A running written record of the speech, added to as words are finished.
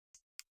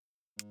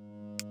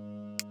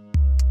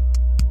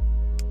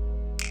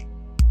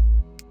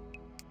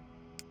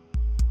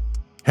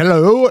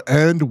Hello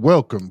and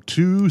welcome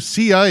to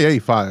CIA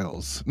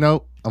Files.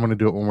 No, I'm going to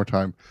do it one more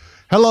time.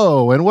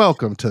 Hello and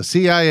welcome to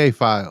CIA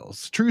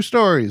Files, True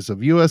Stories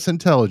of U.S.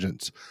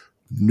 Intelligence,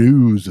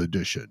 News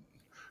Edition.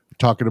 We're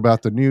talking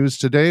about the news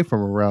today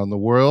from around the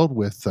world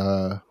with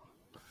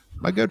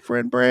my good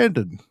friend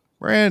Brandon.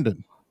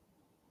 Brandon,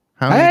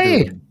 how are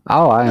you doing?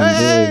 I am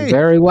doing Hey!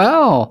 very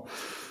well.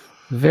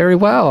 Very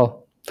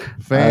well.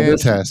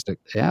 Fantastic.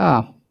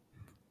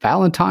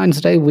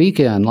 Valentine's Day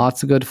weekend,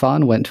 lots of good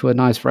fun. Went to a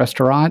nice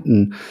restaurant,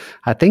 and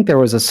I think there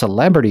was a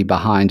celebrity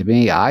behind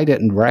me. I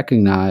didn't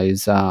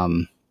recognize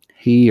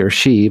he or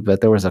she, but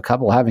there was a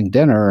couple having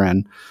dinner,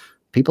 and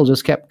people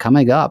just kept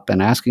coming up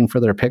and asking for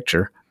their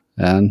picture.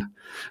 And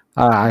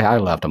I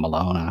left them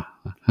alone.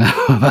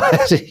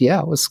 But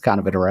yeah, it was kind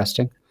of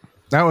interesting.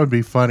 That would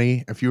be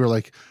funny if you were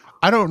like,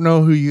 I don't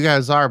know who you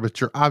guys are, but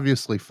you're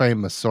obviously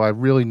famous, so I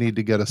really need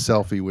to get a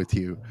selfie with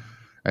you.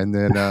 And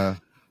then,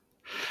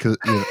 cause,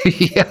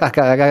 Yeah,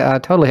 I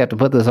totally have to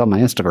put this on my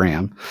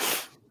Instagram.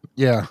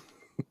 yeah.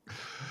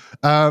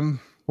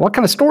 What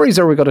kind of stories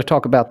are we going to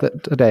talk about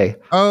today?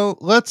 Oh,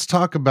 let's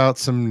talk about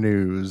some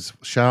news,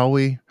 shall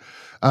we?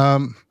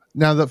 Now,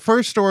 the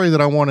first story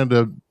that I wanted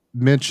to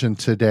mention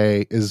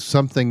today is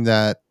something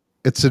that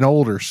it's an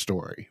older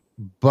story,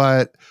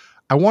 but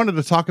I wanted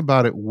to talk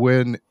about it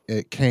when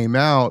it came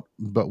out,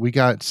 but we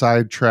got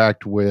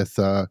sidetracked with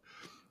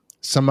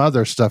some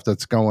other stuff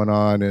that's going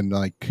on in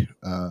like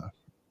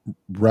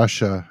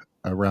Russia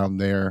around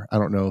there. I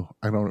don't know.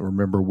 I don't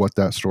remember what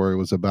that story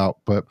was about,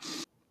 but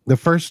the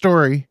first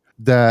story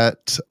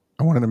that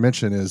I wanted to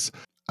mention is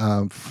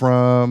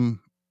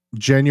from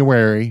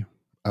January,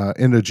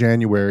 into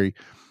January,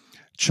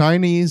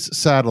 Chinese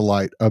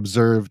satellite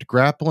observed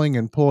grappling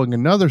and pulling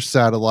another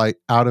satellite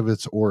out of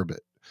its orbit.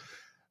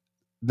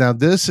 Now,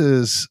 this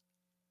is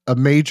a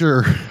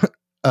major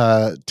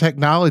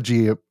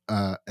technology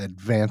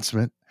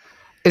advancement.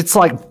 It's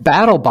like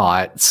battle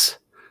bots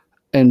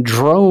and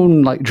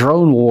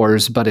drone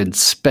wars, but in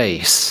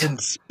space. In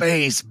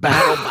space,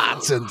 battle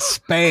bots in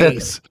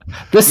space.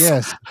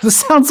 This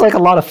sounds like a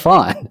lot of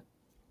fun.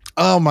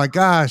 Oh my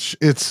gosh,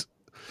 it's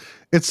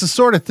the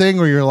sort of thing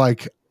where you're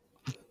like,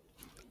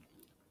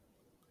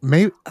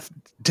 maybe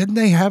didn't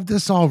they have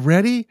this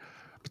already?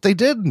 But they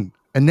didn't,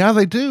 and now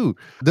they do.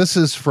 This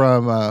is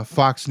from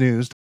Fox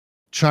News.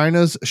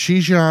 China's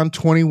Shijian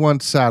 21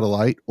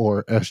 satellite,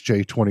 or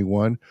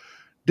SJ-21,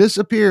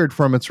 disappeared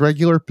from its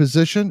regular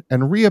position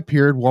and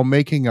reappeared while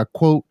making a,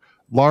 quote,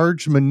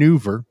 large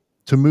maneuver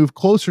to move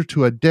closer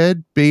to a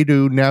dead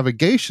Beidou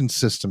navigation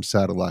system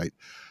satellite.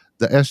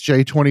 The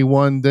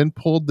SJ-21 then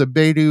pulled the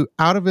Beidou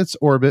out of its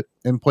orbit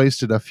and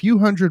placed it a few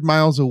hundred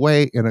miles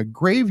away in a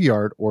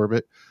graveyard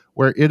orbit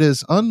where it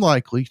is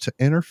unlikely to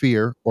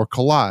interfere or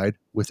collide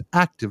with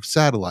active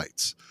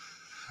satellites.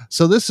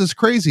 So this is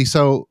crazy.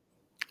 So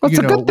it's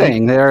a good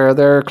thing.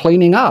 They're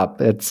cleaning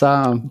up. It's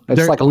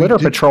like a litter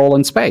patrol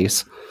in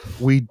space.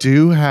 We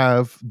do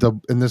have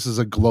and this is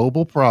a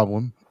global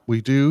problem.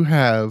 We do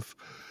have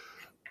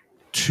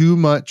too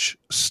much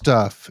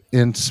stuff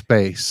in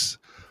space.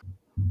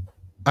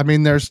 I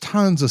mean, there's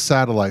tons of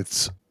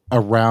satellites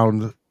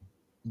around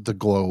the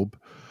globe.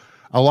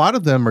 A lot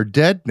of them are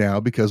dead now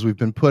because we've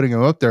been putting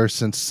them up there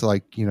since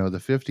like, the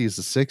 50s,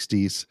 the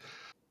 60s.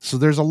 So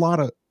there's a lot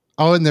of,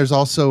 and there's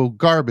also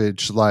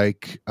garbage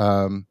like,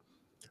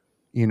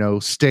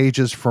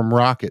 stages from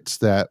rockets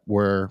that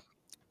were,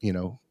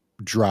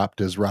 dropped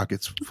as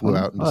rockets flew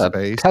out into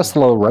space.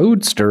 Tesla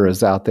Roadster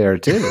is out there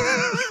too.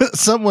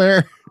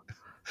 Somewhere.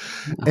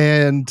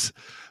 And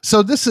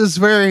so this is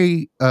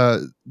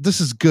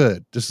this is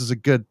good. This is a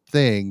good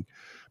thing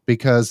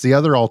because the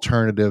other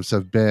alternatives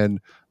have been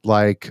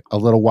like a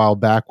little while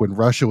back when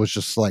Russia was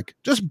just like,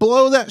 just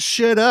blow that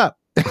shit up.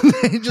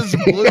 They just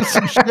blew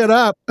some shit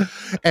up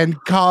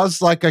and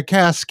caused like a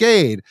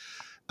cascade.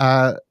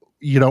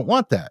 You don't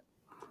want that.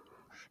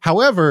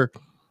 However,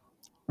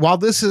 while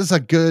this is a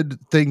good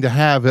thing to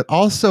have, it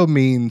also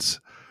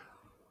means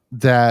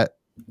that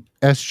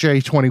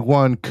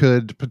SJ-21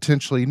 could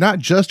potentially not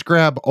just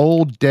grab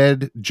old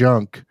dead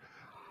junk,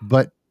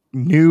 but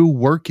new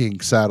working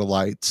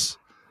satellites.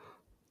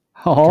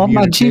 Oh,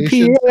 my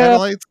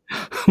GPS!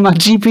 My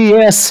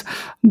GPS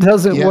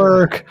doesn't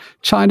work.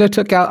 China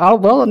took out. Oh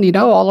well, and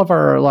all of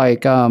our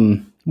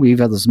we've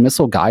had those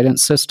missile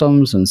guidance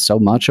systems, and so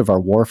much of our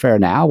warfare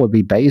now would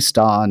be based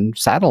on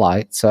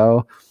satellite.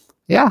 So,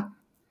 yeah,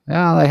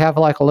 they have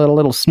like a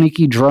little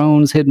sneaky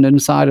drones hidden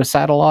inside a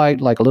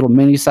satellite, like little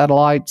mini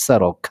satellites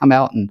that'll come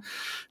out and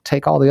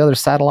take all the other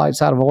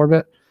satellites out of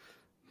orbit.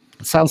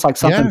 It sounds like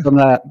something from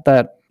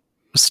that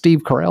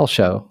Steve Carell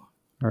show.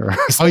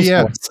 Space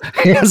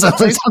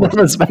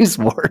Wars. Space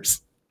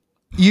Wars.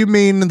 You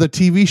mean the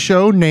TV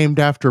show named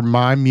after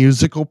my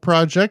musical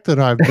project that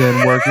I've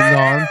been working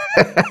on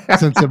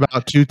since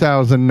about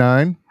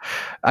 2009?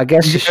 I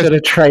guess you should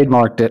have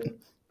trademarked it.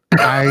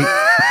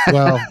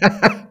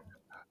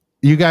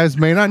 You guys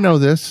may not know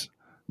this,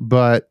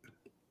 but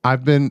I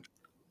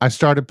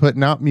started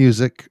putting out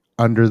music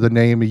under the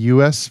name of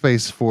U.S.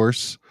 Space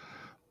Force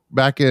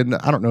back in,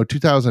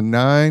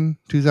 2009,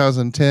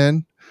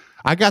 2010.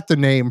 I got the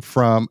name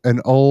from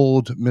an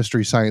old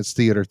Mystery Science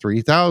Theater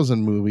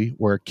 3000 movie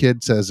where a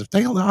kid says if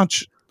they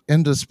launch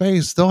into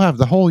space, they'll have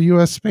the whole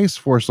U.S. Space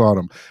Force on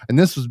them. And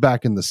this was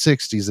back in the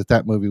 60s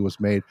that movie was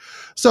made.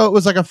 So it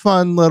was like a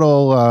fun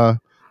little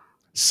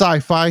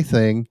sci-fi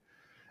thing.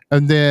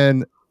 And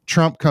then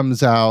Trump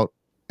comes out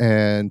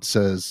and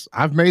says,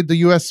 I've made the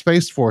U.S.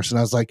 Space Force. And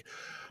I was like,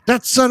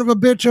 that son of a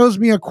bitch owes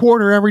me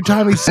 $0.25 every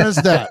time he says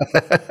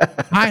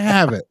that. I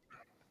have it.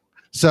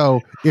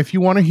 So if you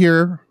want to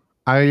hear,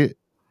 I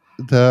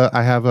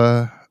have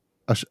an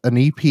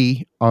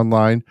EP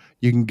online.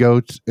 You can go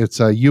it's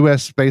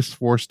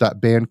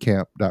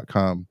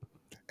usspaceforce.bandcamp.com,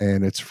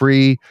 and it's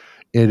free.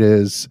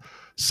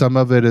 Some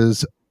of it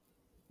is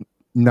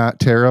not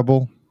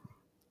terrible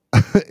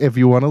if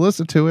you want to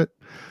listen to it,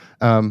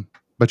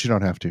 but you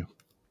don't have to.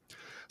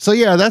 So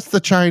yeah, that's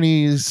the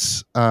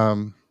Chinese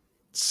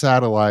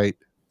satellite,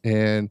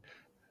 and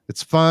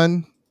it's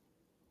fun.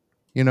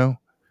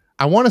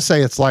 I want to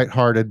say it's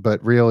lighthearted,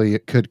 but really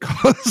it could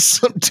cause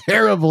some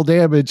terrible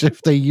damage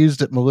if they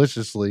used it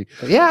maliciously.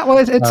 Yeah, well,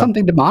 it's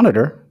something to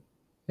monitor.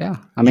 Yeah,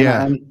 I mean,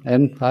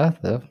 and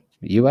the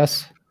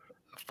U.S.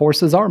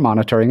 forces are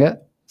monitoring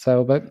it.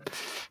 So, but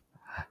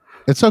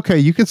it's okay.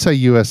 You could say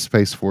U.S.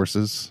 Space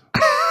Forces.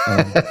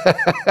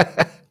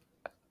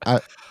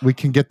 We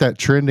can get that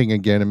trending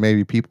again, and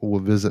maybe people will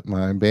visit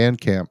my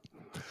Bandcamp.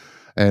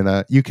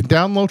 And you can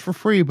download for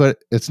free, but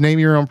it's name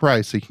your own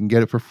price. So you can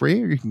get it for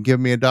free, or you can give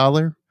me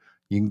 $1.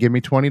 You can give me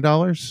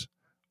 $20.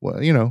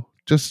 Well,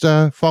 just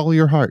follow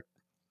your heart.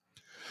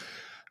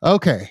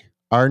 Okay,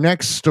 our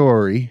next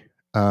story.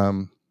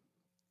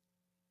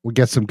 We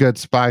get some good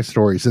spy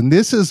stories, and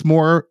this is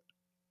more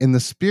in the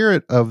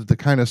spirit of the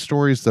kind of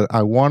stories that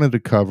I wanted to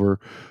cover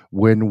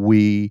when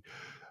we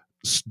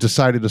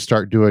decided to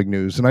start doing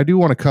news. And I do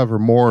want to cover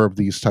more of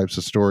these types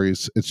of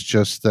stories. It's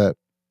just that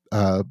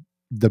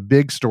the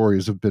big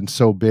stories have been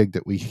so big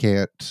that we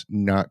can't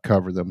not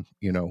cover them,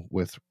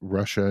 with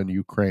Russia and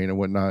Ukraine and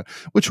whatnot,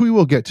 which we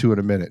will get to in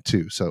a minute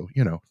too. So,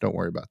 don't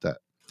worry about that.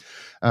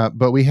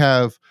 But we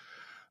have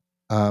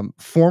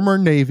former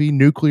Navy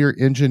nuclear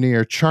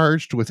engineer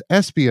charged with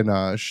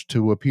espionage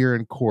to appear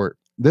in court.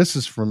 This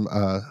is from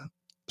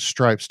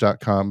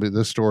stripes.com, but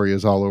this story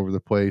is all over the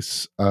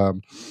place.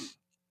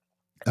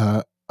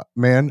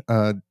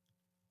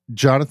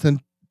 Jonathan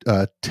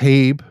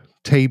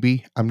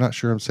Taibbi, I'm not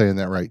sure I'm saying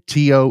that right,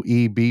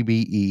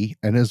 Toebbe,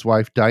 and his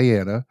wife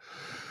Diana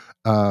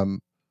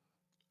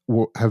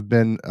have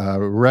been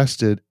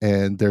arrested,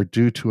 and they're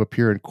due to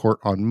appear in court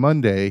on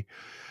Monday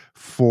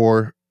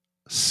for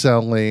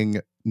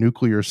selling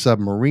nuclear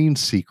submarine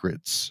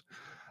secrets.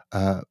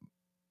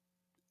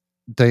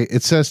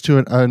 It says to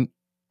an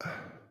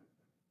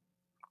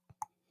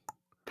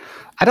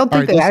I don't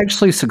think they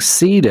actually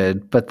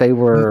succeeded, but they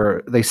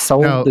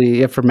sold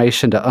the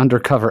information to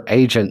undercover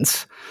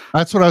agents.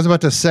 That's what I was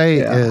about to say.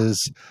 Yeah.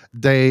 Is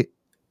they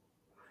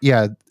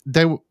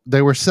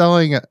were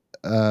selling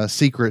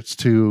secrets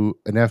to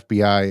an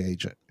FBI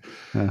agent.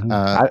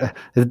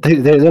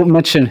 They don't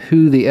mention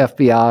who the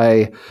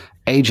FBI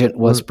agent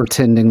was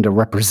pretending to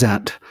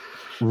represent.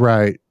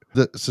 Right.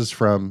 This is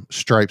from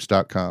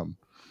stripes.com.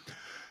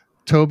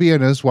 Toby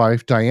and his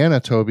wife,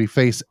 Diana Toby,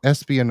 face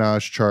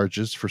espionage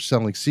charges for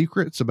selling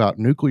secrets about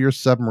nuclear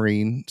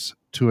submarines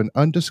to an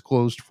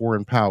undisclosed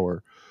foreign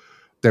power.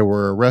 They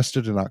were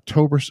arrested in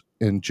October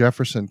in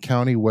Jefferson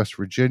County, West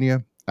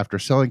Virginia, after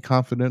selling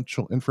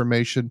confidential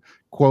information,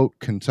 quote,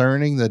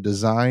 concerning the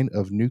design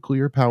of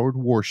nuclear-powered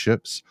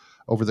warships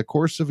over the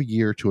course of a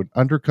year to an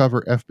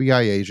undercover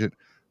FBI agent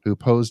who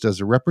posed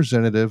as a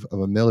representative of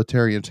a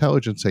military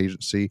intelligence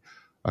agency,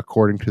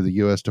 according to the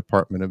U.S.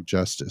 Department of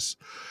Justice.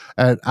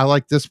 And I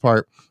like this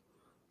part.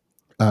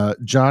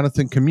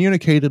 Jonathan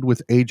communicated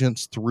with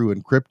agents through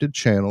encrypted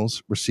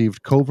channels,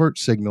 received covert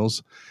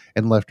signals,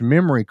 and left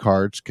memory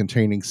cards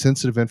containing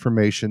sensitive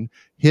information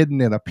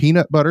hidden in a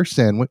peanut butter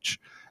sandwich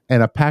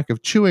and a pack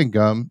of chewing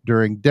gum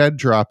during dead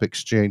drop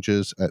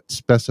exchanges at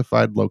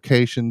specified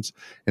locations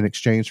in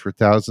exchange for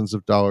thousands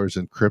of dollars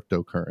in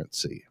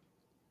cryptocurrency.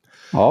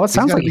 Oh, it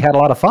sounds like you had a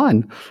lot of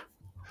fun.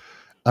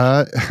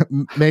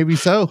 Maybe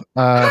so.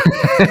 Well,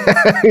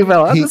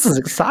 this is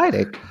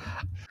exciting.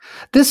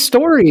 This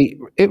story,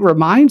 it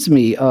reminds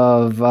me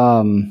of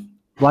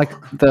like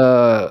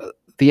the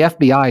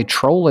FBI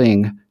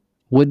trolling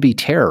would-be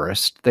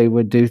terrorists. They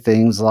would do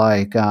things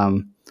like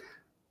kind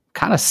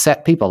of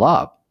set people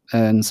up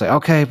and say,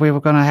 okay, we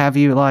were going to have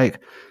you like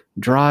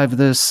drive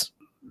this,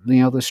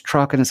 this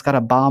truck and it's got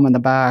a bomb in the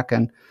back.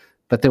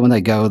 But then when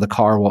they go, the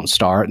car won't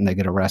start and they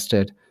get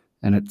arrested.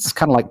 And it's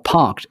kind of like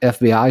punked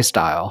FBI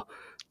style.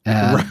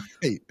 Right.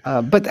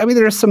 But I mean,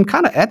 there's some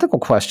kind of ethical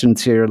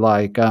questions here,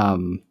 like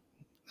what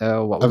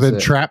was of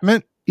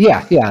entrapment?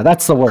 Yeah,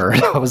 that's the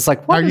word. I was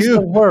like, what is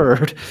the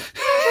word?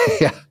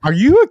 Yeah. Are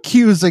you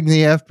accusing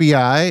the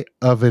FBI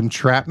of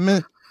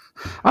entrapment?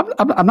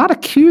 I'm not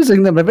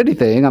accusing them of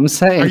anything. I'm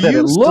saying that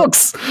it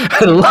looks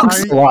a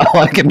lot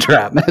like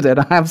entrapment, and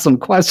I have some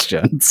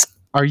questions.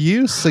 Are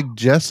you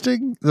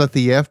suggesting that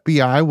the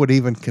FBI would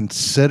even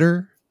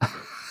consider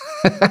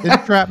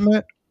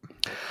entrapment?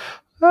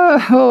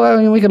 I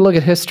mean, we could look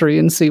at history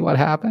and see what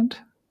happened.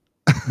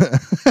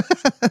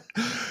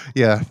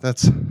 Yeah,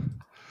 that's...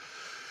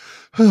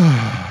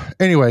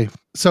 Anyway,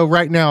 so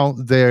right now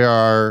they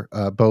are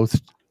both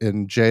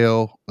in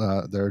jail.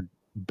 Their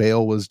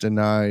bail was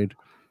denied,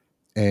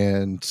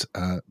 and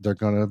they're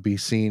going to be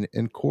seen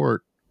in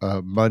court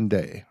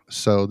Monday.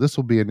 So this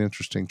will be an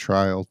interesting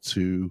trial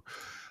to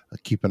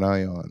keep an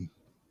eye on.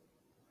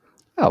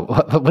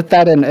 Oh, with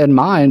that in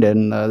mind,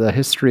 and the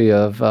history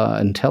of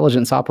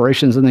intelligence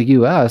operations in the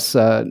U.S.,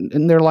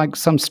 isn't there like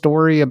some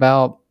story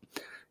about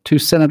two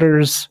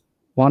senators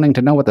wanting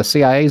to know what the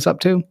CIA is up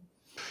to?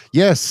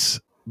 Yes,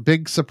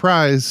 big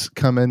surprise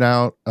coming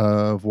out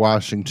of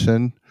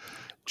Washington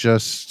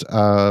just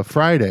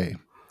Friday.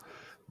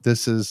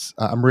 This is,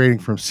 I'm reading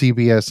from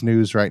CBS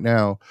News right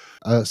now.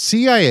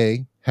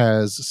 CIA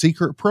has a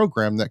secret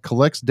program that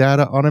collects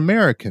data on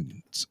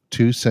Americans,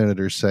 two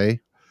senators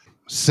say.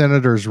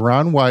 Senators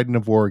Ron Wyden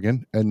of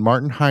Oregon and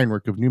Martin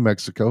Heinrich of New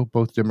Mexico,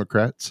 both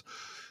Democrats,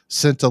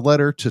 sent a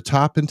letter to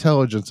top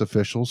intelligence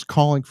officials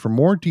calling for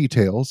more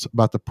details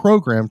about the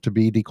program to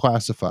be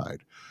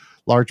declassified.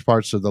 Large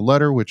parts of the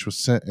letter, which was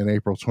sent in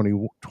April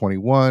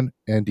 2021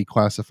 and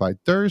declassified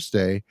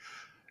Thursday,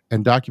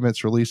 and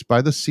documents released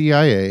by the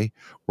CIA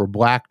were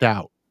blacked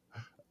out.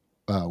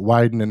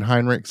 Wyden and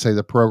Heinrich say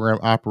the program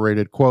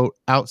operated, quote,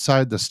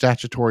 outside the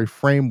statutory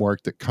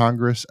framework that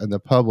Congress and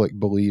the public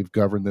believe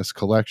govern this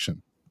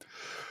collection.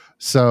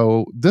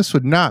 So this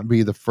would not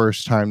be the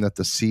first time that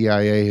the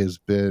CIA has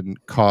been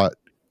caught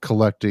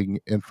collecting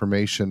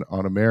information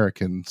on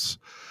Americans.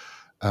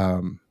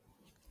 And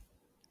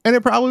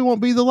it probably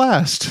won't be the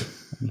last.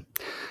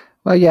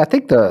 Well, yeah, I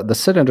think the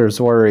senator's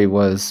worry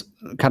was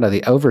kind of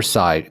the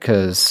oversight,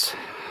 because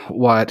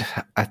what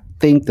I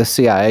think the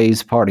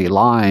CIA's party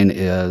line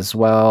is,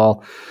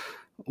 well,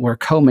 we're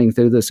combing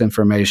through this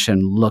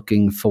information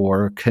looking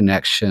for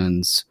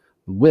connections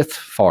with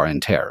foreign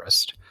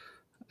terrorists.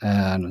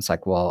 And it's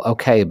like, well,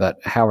 okay, but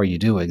how are you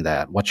doing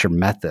that? What's your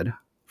method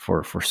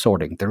for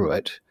sorting through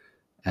it?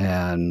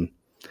 And,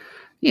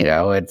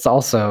 it's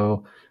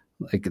also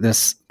like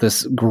this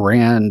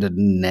grand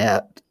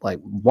net, like,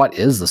 what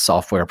is the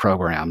software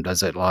program?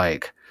 Does it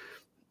like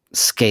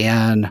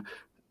scan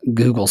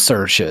Google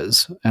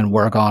searches and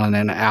work on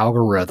an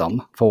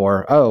algorithm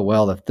for, oh,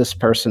 well, if this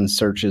person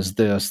searches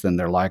this, then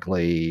they're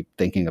likely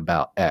thinking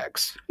about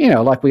X.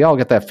 Like we all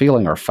get that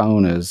feeling our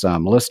phone is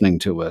listening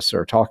to us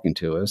or talking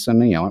to us.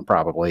 And, it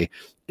probably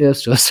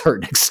is to a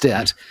certain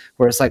extent,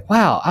 where it's like,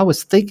 wow, I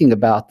was thinking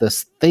about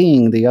this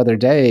thing the other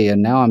day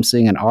and now I'm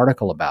seeing an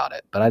article about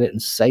it, but I didn't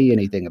say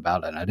anything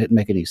about it. And I didn't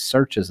make any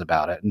searches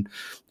about it. And,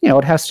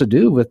 it has to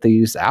do with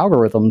these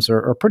algorithms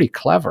are pretty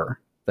clever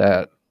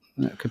that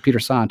computer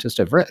scientists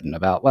have written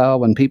about. Well,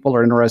 when people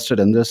are interested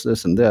in this,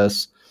 this, and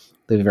this,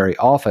 they very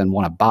often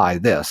want to buy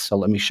this. So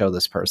let me show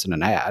this person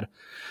an ad.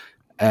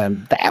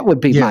 And that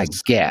would be my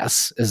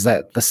guess, is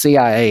that the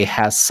CIA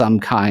has some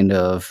kind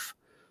of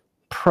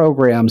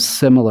program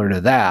similar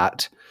to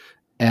that.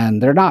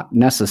 And they're not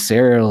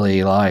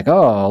necessarily like,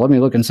 oh, let me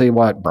look and see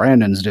what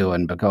Brandon's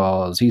doing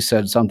because he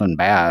said something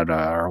bad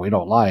or we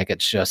don't like.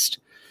 It's just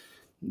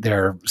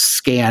they're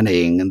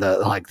scanning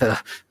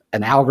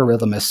an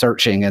algorithm is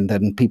searching and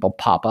then people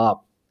pop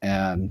up.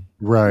 And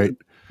right.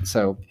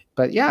 So,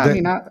 but yeah,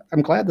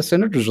 I'm glad the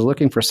senators are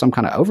looking for some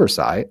kind of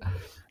oversight.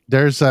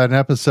 There's an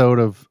episode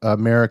of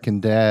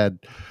American Dad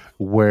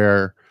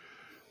where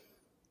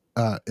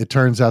it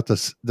turns out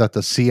that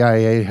the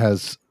CIA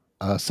has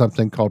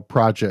something called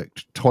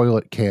Project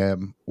Toilet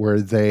Cam, where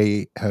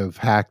they have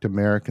hacked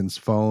Americans'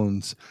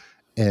 phones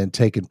and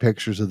taken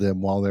pictures of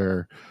them while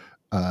they're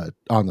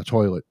on the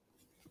toilet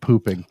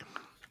pooping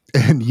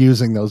and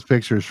using those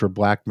pictures for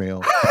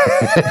blackmail.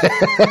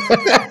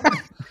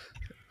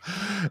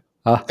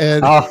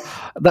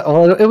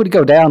 It would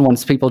go down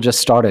once people just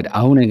started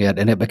owning it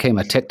and it became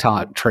a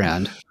TikTok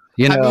trend.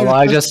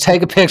 Just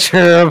take a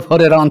picture,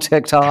 put it on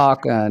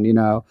TikTok, and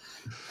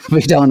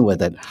be done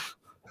with it.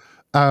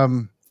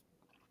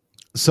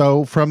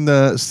 So from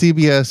the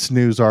CBS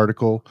News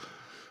article,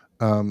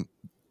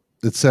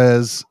 it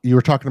says, you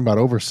were talking about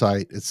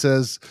oversight. It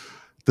says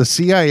the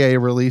CIA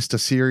released a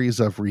series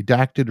of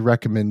redacted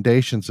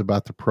recommendations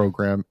about the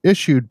program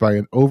issued by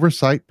an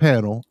oversight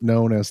panel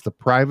known as the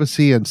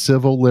Privacy and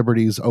Civil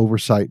Liberties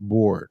Oversight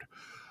Board.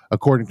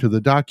 According to the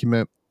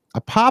document,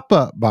 a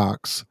pop-up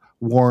box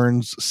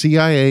warns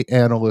CIA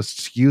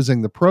analysts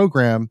using the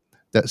program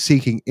that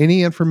seeking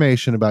any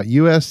information about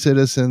U.S.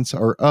 citizens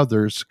or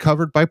others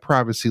covered by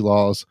privacy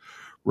laws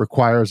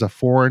requires a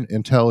foreign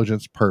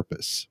intelligence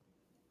purpose.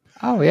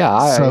 Oh,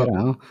 yeah.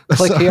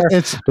 Click here.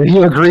 Do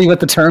you agree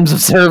with the terms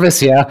of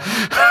service? Yeah.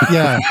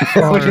 Yeah.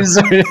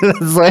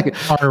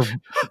 Or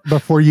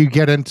before you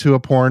get into a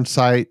porn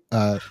site,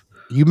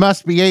 you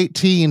must be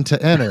 18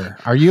 to enter.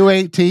 Are you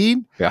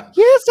 18? Yeah.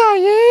 Yes,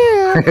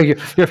 I am.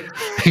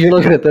 You're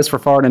looking at this for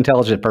foreign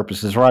intelligence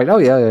purposes, right? Oh,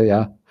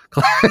 yeah.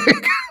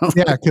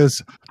 Yeah,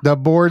 because the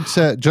board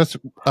said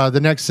the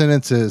next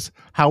sentence is,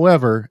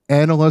 however,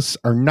 analysts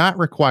are not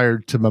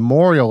required to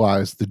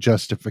memorialize the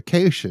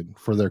justification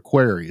for their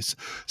queries.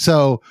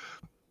 So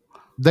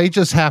They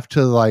just have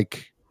to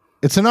like.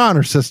 It's an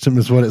honor system,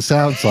 is what it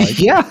sounds like.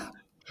 Yeah.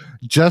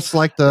 Just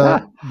like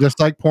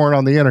porn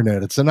on the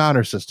internet. It's an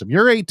honor system.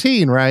 You're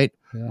 18, right?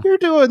 Yeah. You're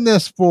doing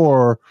this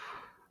for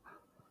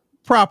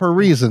proper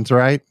reasons,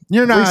 right?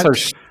 You're not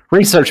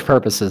research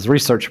purposes.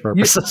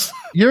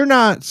 You're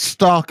not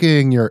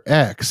stalking your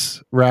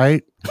ex,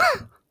 right?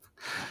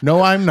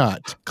 No, I'm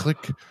not.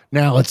 Click.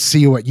 Now let's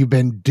see what you've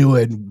been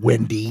doing,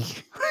 Wendy.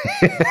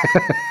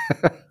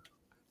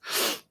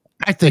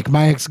 I think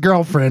my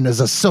ex-girlfriend is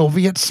a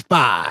Soviet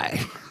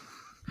spy.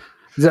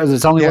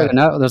 There's only way to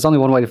know. There's only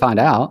one way to find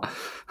out.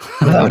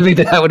 That would be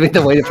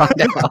the way to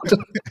find out.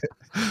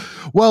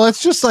 Well,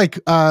 it's just like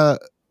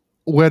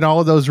when all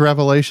of those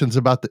revelations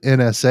about the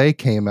NSA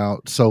came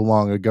out so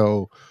long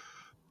ago.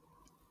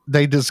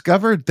 They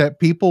discovered that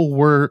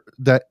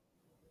that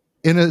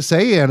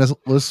NSA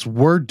analysts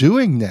were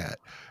doing that,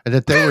 and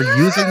that they were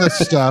using the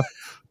stuff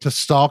to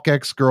stalk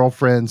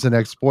ex-girlfriends and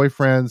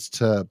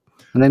ex-boyfriends.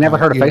 And they never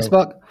heard of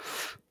Facebook.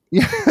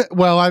 Yeah.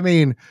 Well, I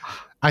mean.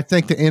 I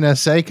think the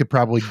NSA could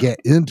probably get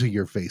into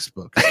your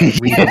Facebook.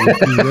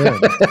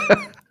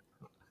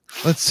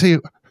 Let's see.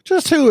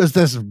 Just who is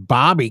this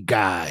Bobby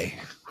guy?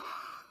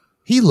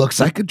 He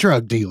looks like a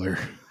drug dealer.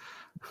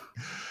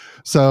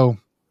 So,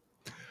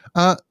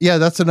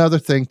 that's another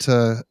thing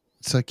to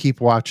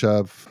keep watch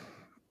of.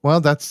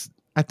 Well,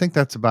 I think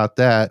that's about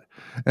that.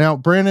 Now,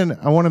 Brandon,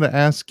 I wanted to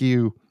ask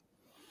you,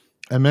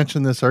 I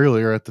mentioned this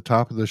earlier at the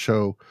top of the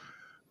show.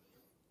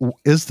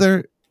 Is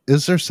there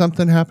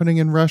something happening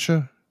in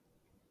Russia?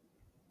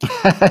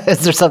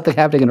 Is there something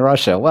happening in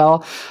Russia?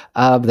 Well,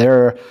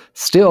 they're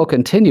still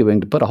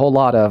continuing to put a whole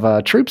lot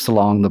of troops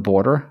along the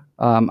border.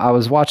 I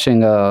was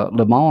watching a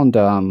Le Monde,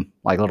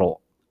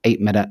 little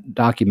 8-minute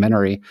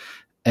documentary,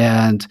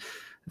 and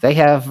they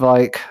have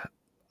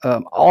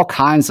all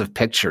kinds of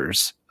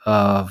pictures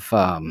of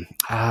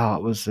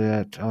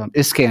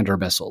Iskander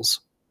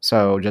missiles.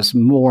 So just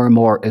more and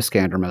more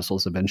Iskander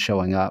missiles have been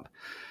showing up.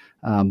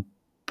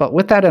 But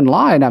with that in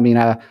line, I mean,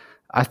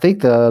 I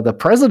think the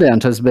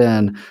president has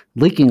been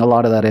leaking a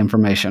lot of that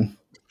information.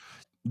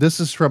 This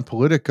is from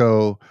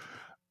Politico.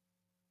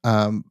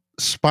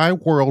 Spy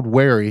world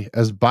wary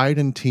as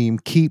Biden team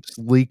keeps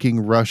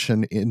leaking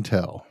Russian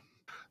intel.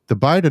 The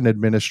Biden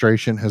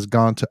administration has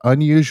gone to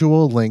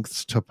unusual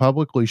lengths to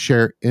publicly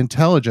share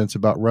intelligence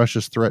about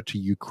Russia's threat to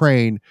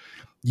Ukraine,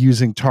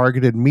 using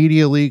targeted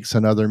media leaks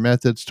and other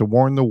methods to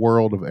warn the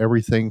world of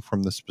everything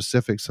from the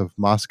specifics of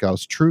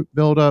Moscow's troop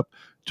buildup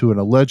to an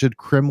alleged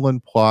Kremlin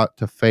plot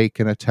to fake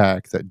an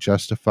attack that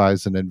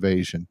justifies an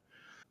invasion.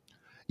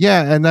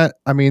 Yeah, and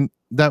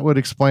that would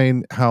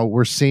explain how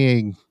we're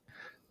seeing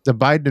the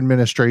Biden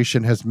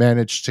administration has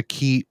managed to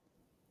keep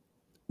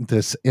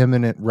this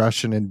imminent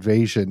Russian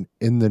invasion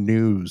in the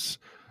news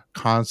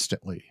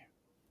constantly,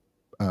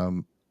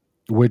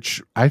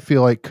 which I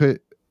feel like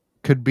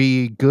could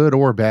be good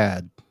or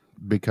bad,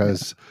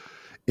 because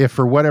if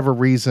for whatever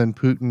reason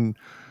Putin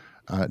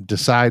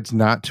decides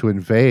not to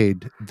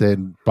invade,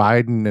 then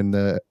Biden and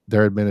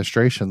their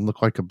administration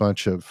look like a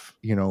bunch of,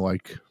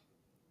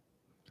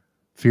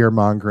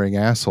 fear-mongering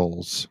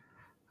assholes.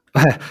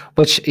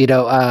 Which,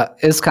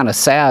 is kind of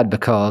sad,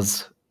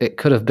 because it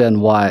could have been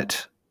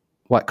what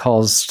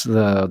caused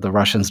the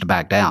Russians to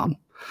back down.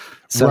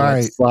 So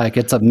right.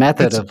 It's a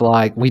method of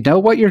we know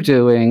what you're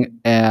doing,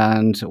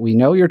 and we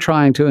know you're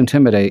trying to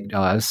intimidate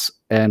us,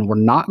 and we're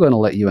not going to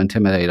let you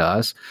intimidate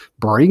us.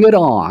 Bring it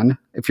on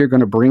if you're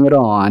going to bring it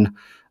on.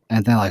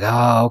 And then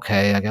oh,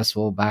 okay, I guess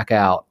we'll back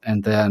out.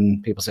 And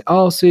then people say,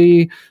 oh,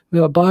 see,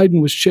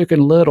 Biden was Chicken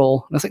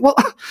Little. And I say, well,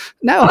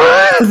 no,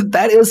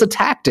 that is a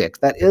tactic.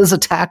 That is a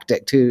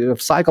tactic of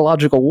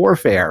psychological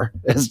warfare,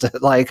 is to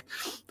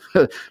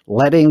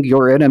letting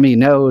your enemy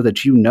know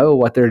that you know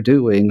what they're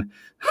doing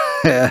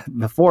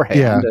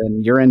beforehand,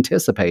 and you're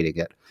anticipating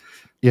it.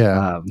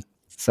 Yeah.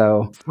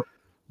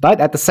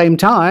 But at the same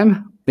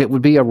time, it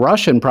would be a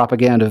Russian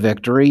propaganda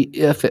victory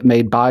if it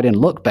made Biden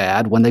look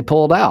bad when they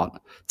pulled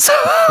out. So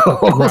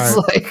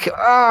it's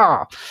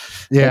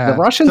the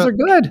Russians are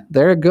good.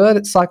 They're good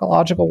at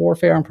psychological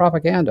warfare and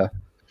propaganda.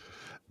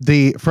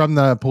 From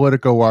the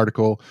Politico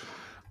article,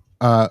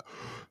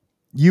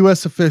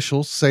 U.S.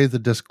 officials say the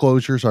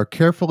disclosures are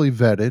carefully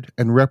vetted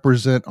and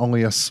represent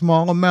only a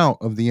small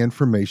amount of the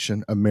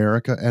information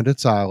America and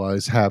its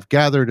allies have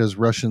gathered as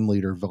Russian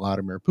leader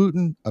Vladimir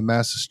Putin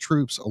amasses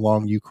troops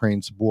along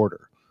Ukraine's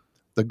border.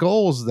 The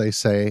goals, they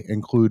say,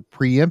 include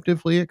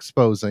preemptively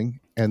exposing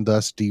and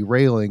thus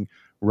derailing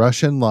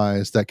Russian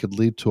lies that could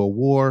lead to a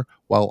war,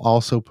 while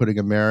also putting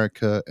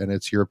America and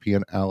its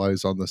European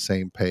allies on the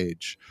same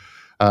page.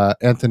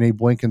 Anthony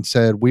Blinken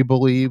said, "We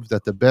believe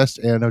that the best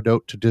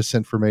antidote to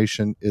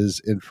disinformation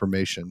is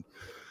information."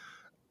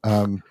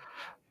 I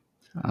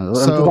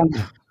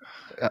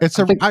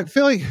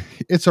feel like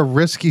it's a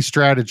risky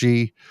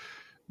strategy,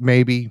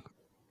 maybe,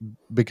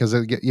 because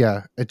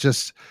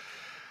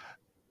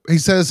he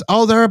says,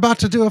 "Oh, they're about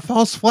to do a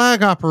false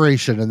flag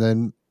operation," and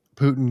then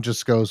Putin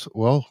just goes,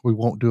 "Well, we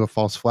won't do a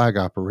false flag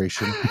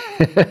operation."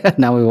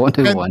 No, we won't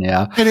do one.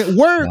 Yeah, and it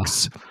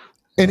works.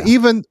 Yeah. And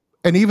even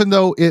And even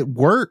though it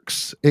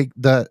works,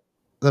 the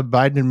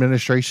Biden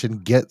administration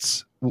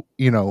gets,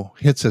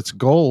 hits its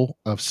goal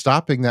of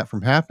stopping that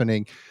from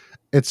happening,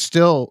 it's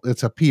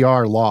a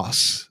PR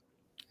loss,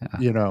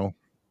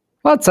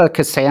 Well, it's a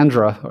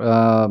Cassandra,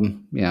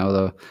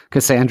 the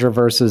Cassandra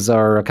verses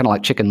are kind of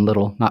like Chicken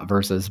Little, not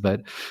verses,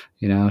 but,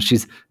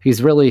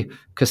 he's really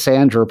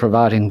Cassandra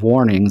providing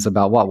warnings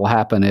about what will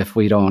happen if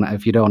you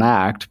don't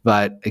act,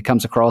 but it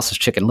comes across as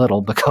Chicken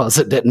Little because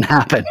it didn't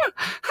happen.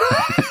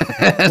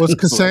 Was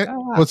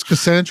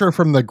Cassandra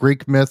from the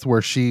Greek myth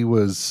where she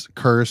was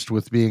cursed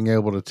with being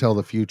able to tell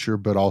the future,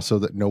 but also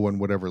that no one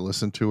would ever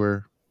listen to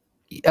her?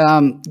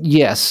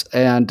 Yes,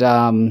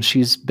 and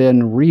she's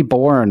been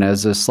reborn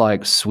as this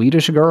like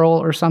Swedish girl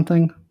or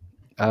something.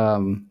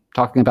 Talking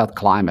about the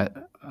climate.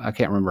 I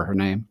can't remember her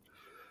name.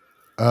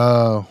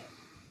 Oh,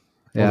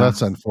 well,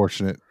 that's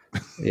unfortunate.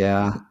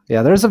 Yeah.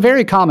 There's a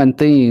very common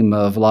theme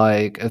of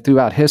like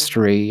throughout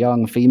history,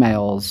 young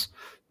females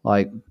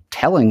like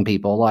telling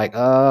people like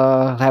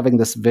having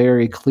this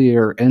very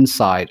clear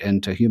insight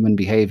into human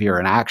behavior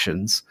and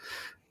actions,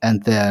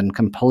 and then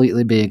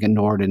completely being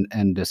ignored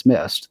and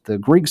dismissed. The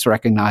Greeks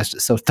recognized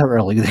it so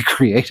thoroughly, they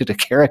created a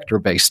character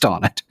based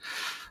on it.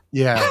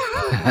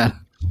 Yeah.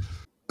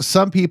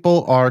 Some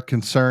people are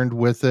concerned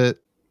with it.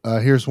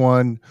 Here's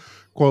one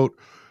quote: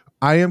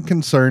 "I am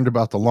concerned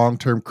about the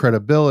long-term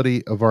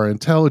credibility of our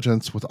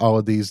intelligence with all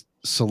of these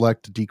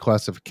select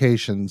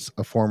declassifications,"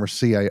 a former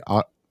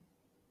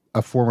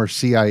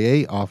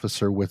CIA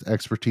officer with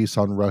expertise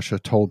on Russia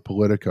told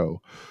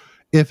Politico.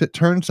 "If it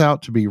turns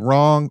out to be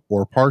wrong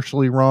or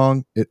partially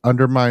wrong, it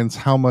undermines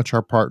how much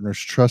our partners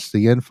trust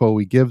the info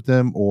we give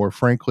them, or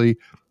frankly,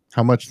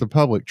 how much the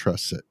public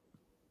trusts it."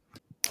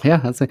 Yeah,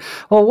 that's it.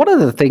 Well, one of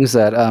the things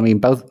that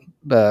both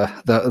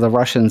the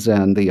Russians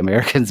and the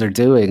Americans are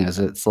doing is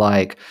it's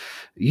like,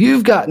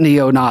 you've got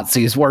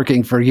neo-Nazis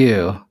working for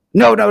you.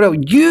 No,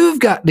 you've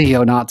got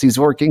neo-Nazis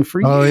working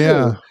for you. Oh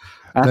yeah.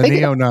 The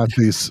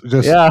neo-Nazis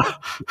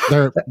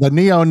the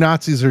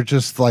neo-Nazis are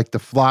just like the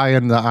fly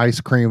in the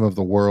ice cream of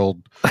the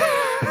world.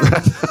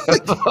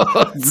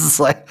 It's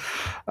like,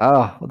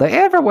 oh, they're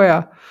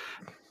everywhere.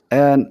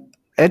 And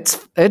it's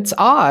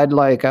odd.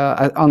 Like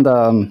on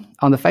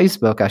the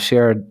Facebook, I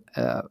shared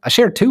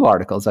two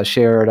articles. I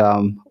shared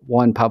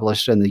one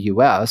published in the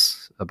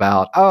U.S.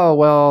 about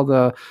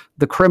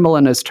the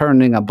Kremlin is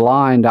turning a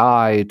blind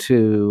eye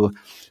to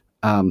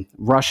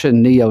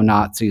Russian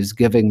neo-Nazis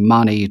giving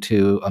money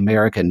to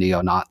American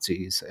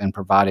neo-Nazis and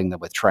providing them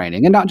with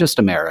training, and not just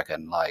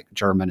American, like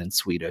German and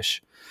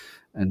Swedish,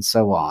 and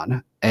so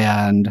on.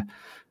 And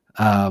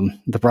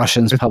the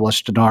Russians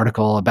published an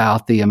article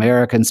about the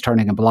Americans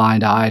turning a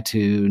blind eye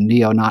to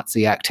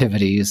neo-Nazi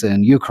activities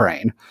in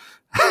Ukraine.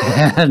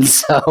 And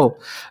so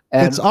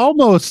it's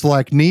almost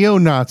like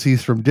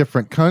neo-Nazis from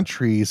different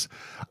countries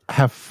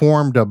have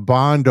formed a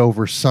bond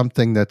over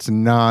something that's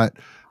not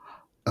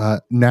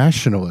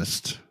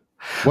nationalist.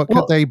 What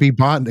could they be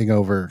bonding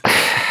over?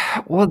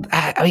 Well,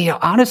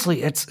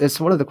 honestly, it's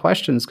one of the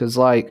questions, because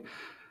like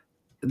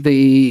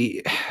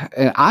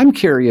I'm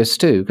curious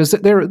too, because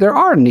there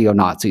are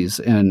neo-Nazis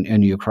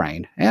in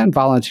Ukraine and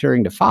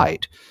volunteering to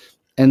fight,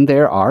 and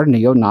there are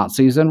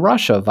neo-Nazis in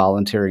Russia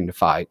volunteering to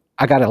fight.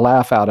 I got a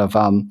laugh out of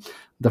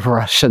the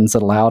Russians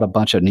that allowed a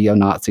bunch of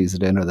neo-Nazis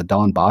to enter the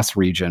Donbass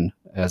region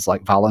as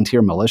like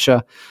volunteer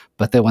militia,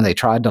 but then when they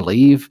tried to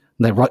leave,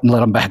 they wouldn't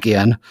let them back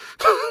in.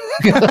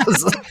 They're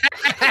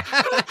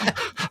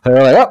like,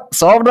 oh,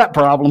 solved that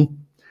problem.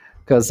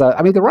 Because,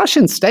 the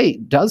Russian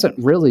state doesn't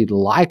really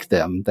like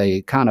them.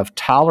 They kind of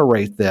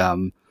tolerate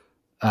them,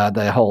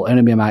 the whole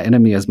my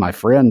enemy is my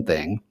friend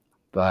thing.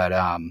 But,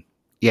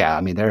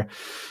 they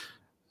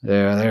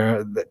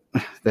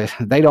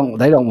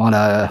don't want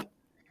a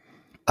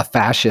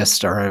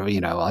fascist or,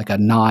 like a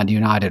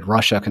non-united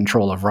Russia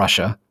control of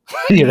Russia.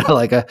 Some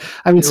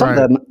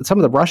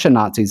of the Russian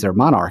Nazis are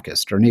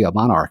monarchists or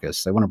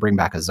neo-monarchists. They want to bring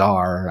back a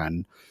czar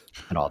and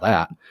all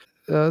that.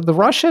 The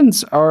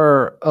Russians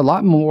are a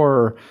lot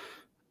more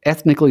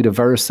ethnically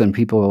diverse than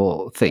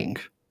people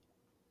think.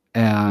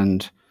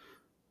 And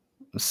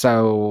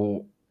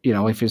so,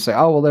 if you say,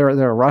 oh, well,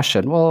 they're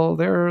Russian, well,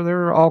 there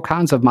are all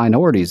kinds of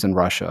minorities in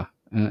Russia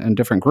and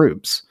different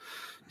groups.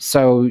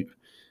 So,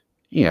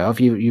 if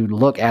you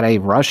look at a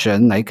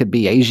Russian, they could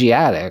be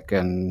Asiatic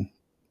and,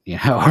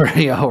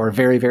 or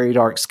very, very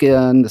dark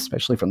skinned,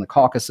 especially from the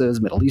Caucasus,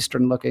 Middle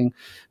Eastern looking.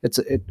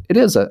 It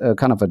is a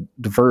kind of a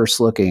diverse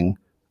looking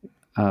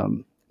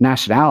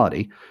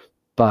nationality,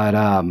 but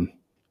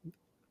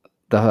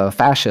the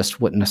fascists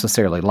wouldn't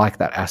necessarily like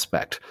that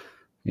aspect,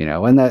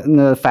 and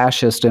the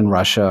fascists in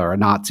Russia, or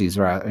Nazis,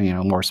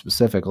 more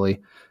specifically,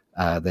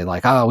 they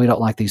like, oh, we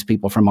don't like these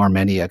people from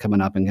Armenia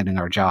coming up and getting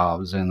our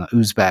jobs, and the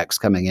Uzbeks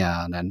coming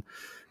in, and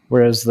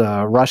whereas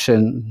the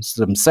Russians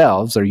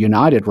themselves, or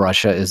United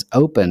Russia, is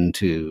open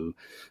to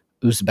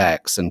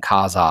Uzbeks and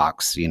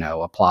Kazakhs,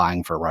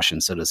 applying for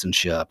Russian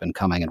citizenship and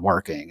coming and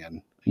working,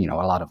 and a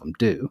lot of them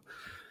do.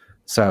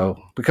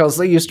 So, because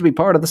they used to be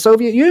part of the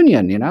Soviet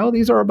Union,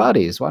 these are our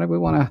buddies. Why do we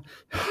want to,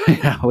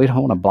 we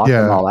don't want to block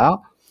them all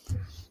out.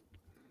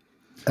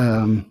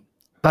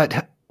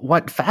 But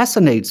what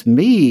fascinates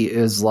me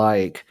is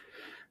like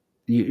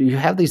you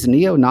have these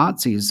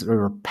neo-Nazis who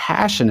are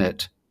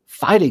passionate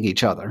fighting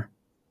each other.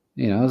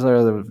 There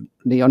are the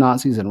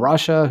neo-Nazis in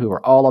Russia who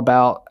are all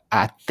about,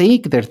 I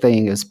think their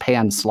thing is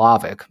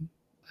pan-Slavic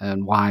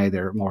and why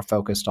they're more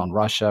focused on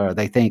Russia. Or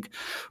they think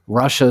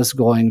Russia's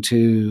going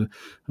to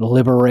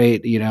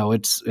liberate,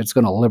 it's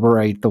going to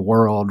liberate the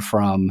world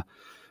from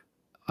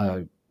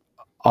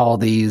all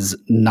these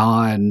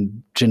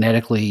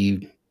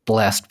non-genetically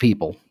blessed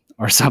people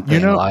or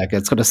something. Like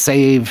it's going to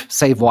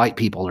save white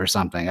people or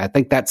something. I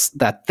think that's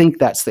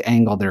the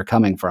angle they're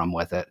coming from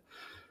with it.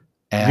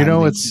 And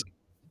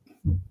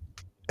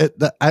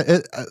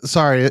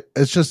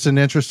it's just an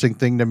interesting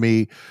thing to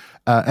me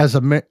as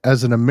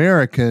an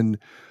American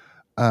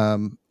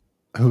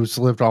who's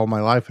lived all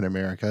my life in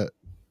America.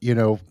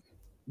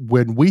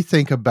 When we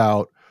think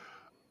about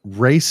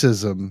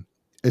racism,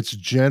 it's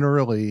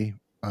generally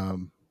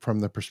from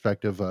the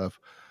perspective of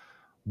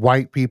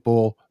white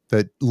people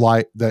that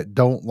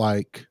don't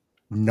like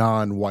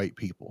non-white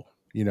people.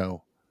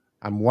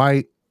 I'm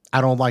white,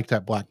 I don't like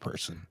that black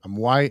person. I'm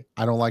white,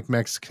 I don't like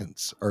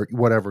Mexicans or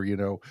whatever,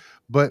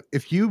 But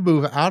if you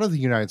move out of the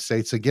United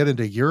States and get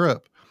into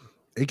Europe,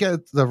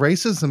 the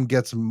racism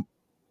gets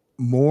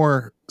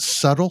more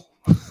subtle,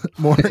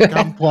 more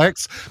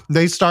complex.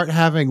 They start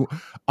having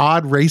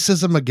odd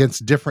racism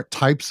against different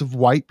types of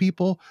white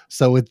people.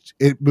 So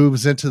it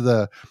moves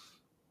into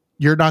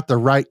you're not the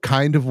right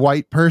kind of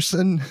white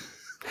person.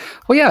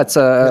 Well, yeah, it's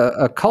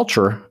a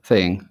culture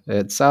thing.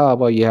 It's,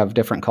 you have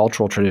different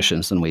cultural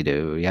traditions than we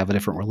do. You have a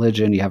different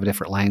religion, you have a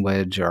different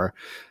language, or,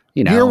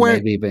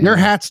 your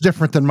hat's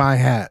different than my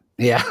hat.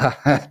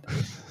 Yeah.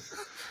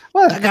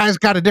 Well, that guy's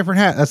got a different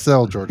hat. That's the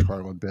old George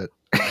Carlin bit.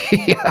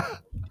 Yeah.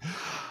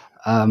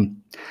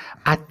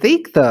 I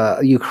think the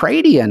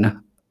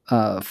Ukrainian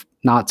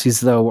Nazis,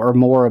 though, are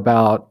more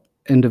about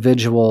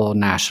individual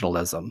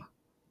nationalism.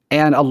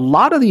 And a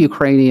lot of the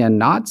Ukrainian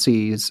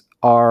Nazis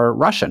are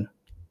Russian.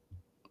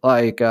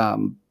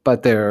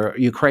 But they're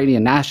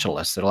Ukrainian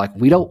nationalists. They're like,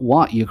 we don't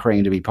want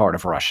Ukraine to be part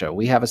of Russia.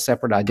 We have a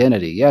separate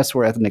identity. Yes,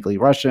 we're ethnically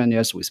Russian.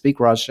 Yes, we speak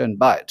Russian,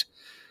 but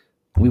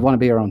we want to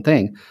be our own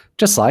thing.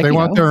 Just like they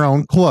want their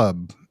own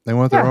club. They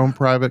want their own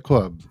private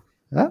club.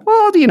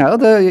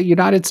 The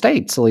United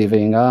States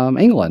leaving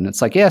England.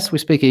 It's like, yes, we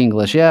speak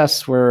English.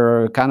 Yes,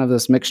 we're kind of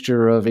this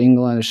mixture of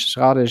English,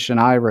 Scottish,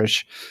 and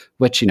Irish,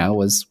 which,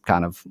 was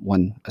kind of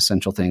one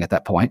essential thing at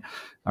that point.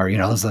 Or,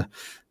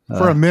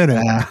 for a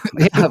minute.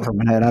 For a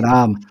minute.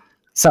 And,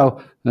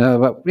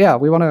 but yeah,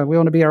 we want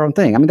to be our own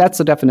thing. I mean, that's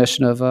the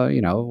definition of,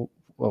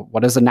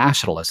 what is a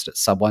nationalist?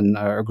 It's someone,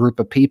 a group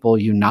of people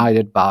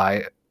united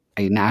by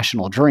a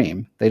national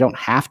dream. They don't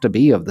have to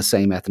be of the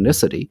same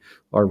ethnicity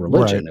or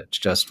religion. Right. It's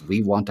just,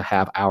 we want to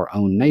have our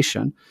own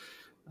nation.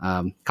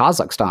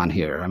 Kazakhstan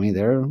here. I mean,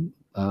 they're,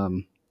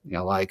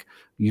 like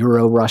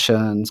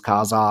Euro-Russians,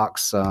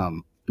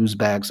 Kazakhs,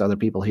 Uzbeks, other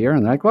people here.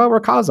 And they're like, well,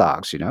 we're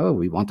Kazakhs,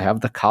 we want to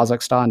have the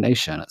Kazakhstan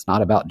nation. It's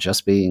not about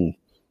just being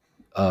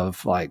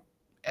of like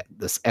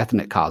this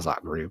ethnic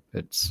Kazakh group.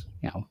 It's,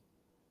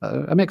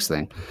 a mixed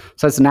thing.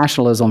 So it's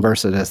nationalism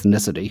versus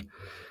ethnicity.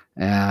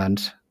 And,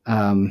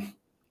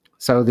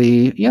 so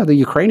the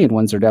Ukrainian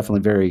ones are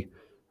definitely very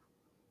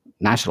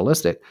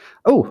nationalistic.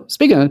 Oh,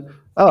 speaking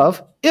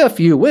of, if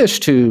you wish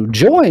to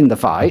join the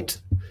fight.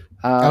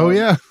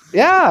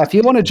 Yeah, if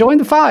you want to join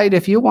the fight,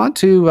 if you want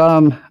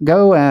to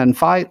go and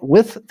fight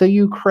with the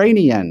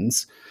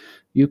Ukrainians,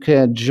 you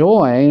can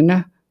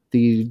join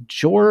the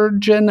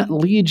Georgian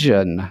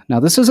Legion. Now,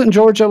 this isn't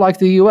Georgia like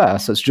the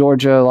U.S. It's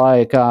Georgia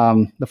like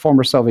the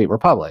former Soviet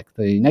Republic,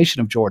 the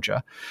nation of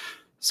Georgia.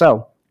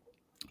 So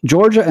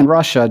Georgia and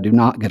Russia do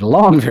not get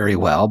along very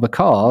well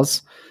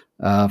because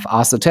of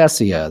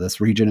Ossetia,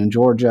 this region in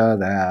Georgia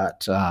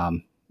that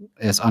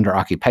is under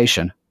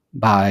occupation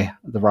by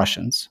the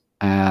Russians.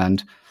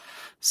 And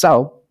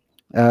so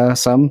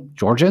some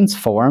Georgians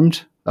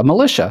formed a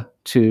militia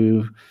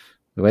to,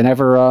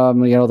 whenever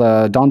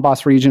the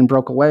Donbass region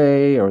broke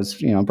away or was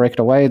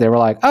breaking away, they were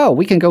like, oh,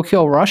 we can go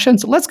kill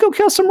Russians. Let's go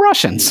kill some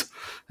Russians.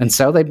 And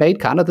so they made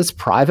kind of this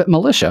private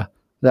militia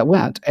that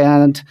went,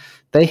 and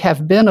they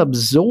have been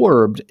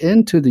absorbed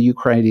into the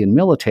Ukrainian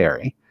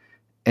military.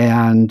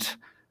 And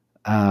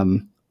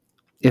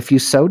if you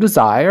so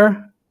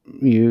desire,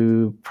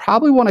 you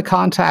probably want to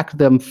contact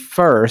them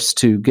first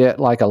to get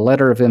like a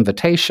letter of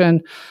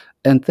invitation,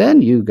 and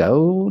then you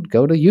go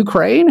to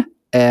Ukraine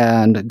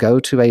and go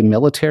to a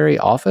military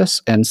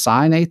office and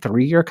sign a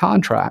 3-year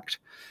contract,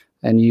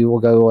 and you will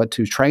go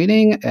to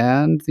training,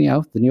 and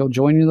then you'll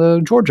join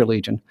the Georgia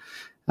Legion.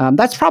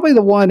 That's probably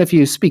the one. If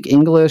you speak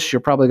English, you're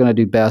probably going to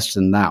do best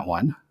in that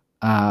one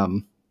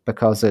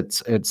because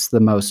it's the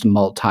most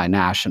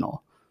multinational.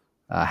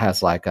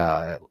 Has like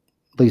at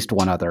least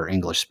one other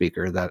English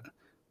speaker that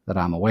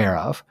I'm aware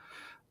of.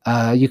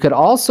 You could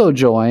also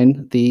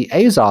join the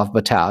Azov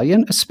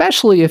Battalion,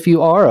 especially if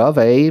you are of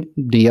a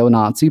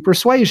neo-Nazi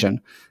persuasion.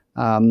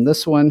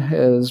 This one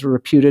is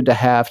reputed to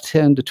have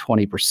 10 to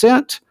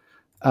 20%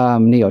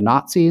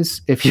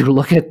 neo-Nazis. If you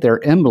look at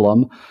their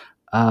emblem,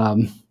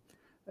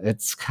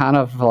 It's kind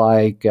of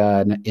like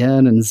an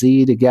N and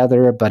Z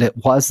together, but it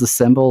was the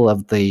symbol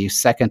of the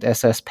 2nd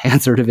SS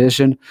Panzer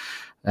Division.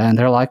 And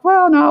they're like,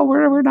 well, no,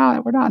 we're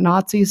not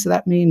Nazis. So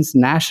that means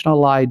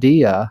national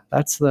idea.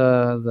 That's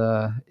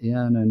the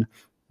N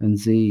and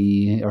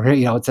Z, or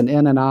it's an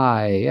N and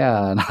I,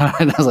 yeah. And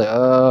I was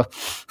like,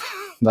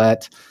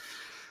 but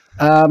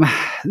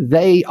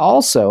they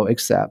also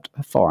accept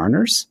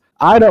foreigners.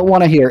 I don't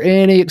want to hear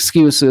any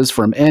excuses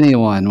from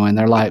anyone when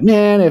they're like,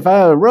 man, if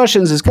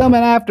Russians is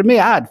coming after me,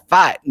 I'd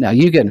fight. Now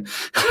you can,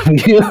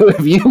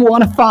 if you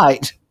want to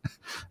fight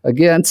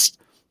against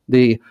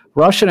the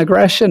Russian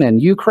aggression in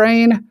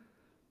Ukraine,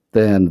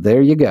 then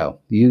there you go.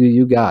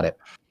 You got it.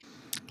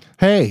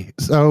 Hey,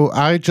 so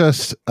I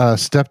just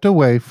stepped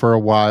away for a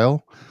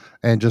while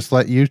and just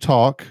let you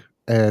talk.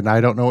 And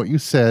I don't know what you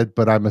said,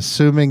 but I'm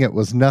assuming it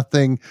was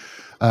nothing.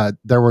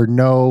 There were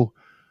no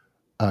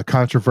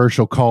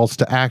controversial calls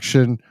to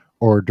action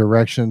or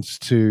directions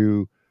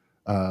to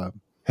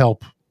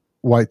help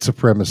white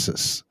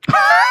supremacists.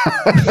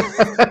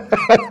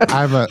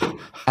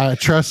 I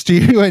trust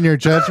you and your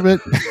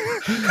judgment.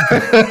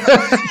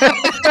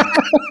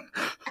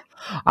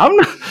 I'm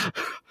not.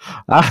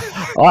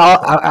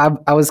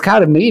 I was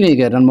kind of meaning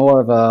it in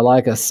more of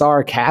a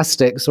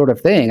sarcastic sort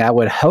of thing. I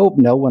would hope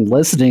no one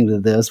listening to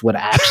this would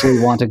actually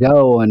want to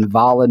go and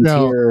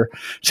volunteer.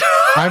 No,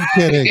 I'm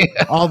kidding.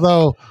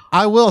 Although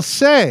I will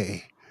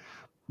say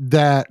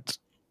that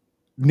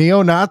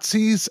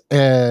neo-Nazis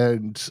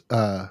and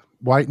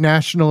white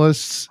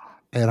nationalists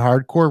and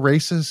hardcore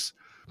racists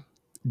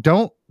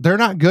they're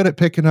not good at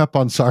picking up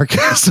on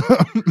sarcasm.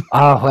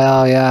 Oh,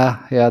 well,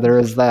 yeah, there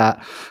is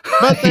that.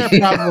 But they're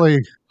probably,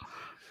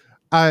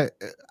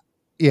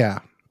 yeah.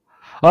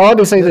 Well, I'll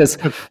just say this: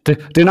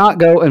 do not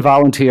go and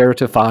volunteer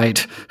to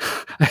fight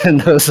in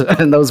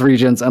those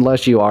regions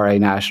unless you are a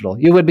national.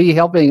 You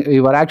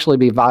would actually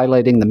be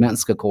violating the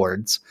Minsk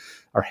Accords,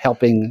 or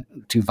helping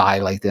to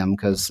violate them,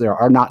 because there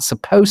are not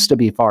supposed to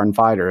be foreign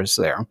fighters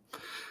there.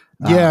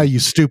 Yeah, you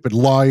stupid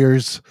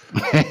lawyers.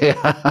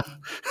 Yeah,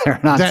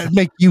 they're not. That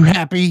make you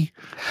happy?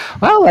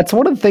 Well, that's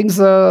one of the things.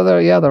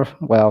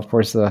 Of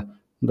course,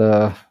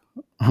 the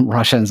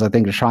Russians, I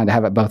think, are trying to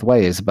have it both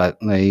ways, but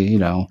they,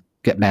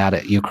 get mad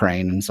at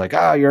Ukraine, and it's like,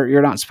 oh,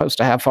 you're not supposed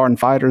to have foreign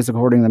fighters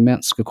according to the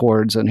Minsk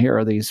Accords, and here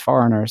are these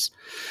foreigners.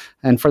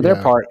 And for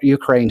their part,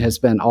 Ukraine has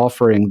been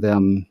offering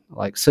them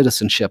like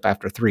citizenship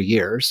after 3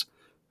 years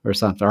or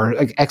something, or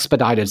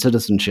expedited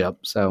citizenship.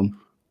 So,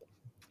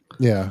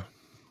 yeah.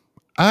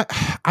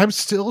 I'm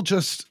still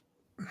just,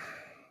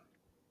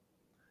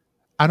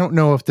 I don't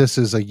know if this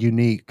is a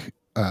unique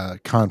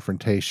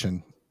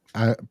confrontation.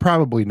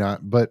 Probably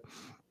not, but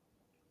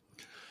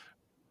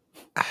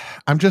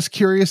I'm just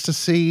curious to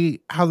see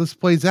how this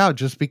plays out,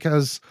 just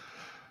because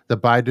the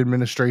Biden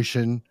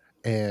administration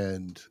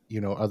and,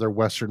 other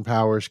Western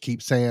powers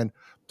keep saying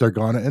they're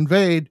going to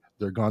invade.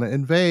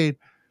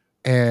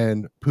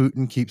 And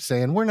Putin keeps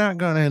saying, we're not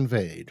going to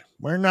invade.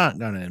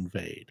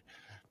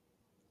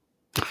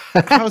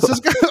 How's this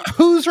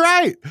who's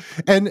right?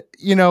 And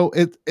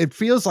it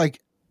feels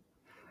like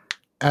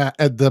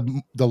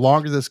the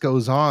longer this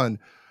goes on,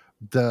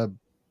 the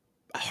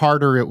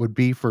harder it would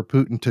be for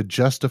Putin to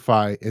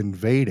justify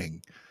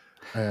invading.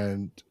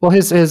 And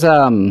his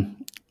the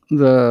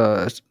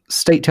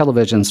state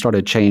television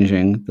started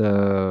changing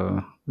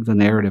the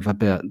narrative a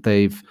bit.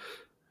 They've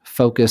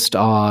focused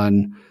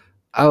on,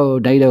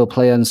 NATO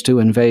plans to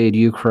invade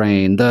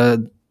Ukraine.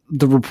 The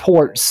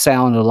reports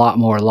sound a lot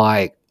more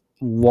like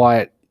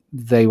what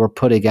they were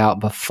putting out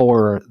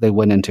before they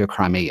went into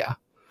Crimea.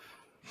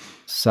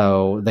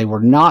 So they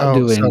were not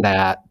doing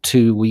that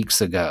 2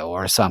 weeks ago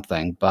or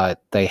something,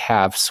 but they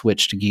have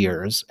switched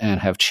gears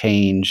and have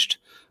changed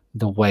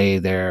the way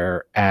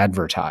they're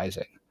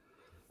advertising.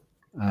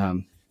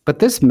 But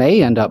this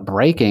may end up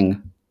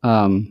breaking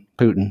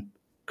Putin,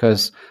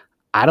 because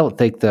I don't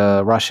think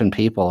the Russian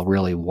people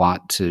really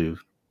want to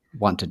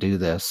do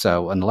this.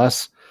 So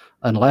unless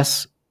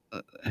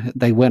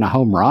they win a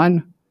home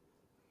run,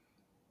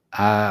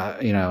 I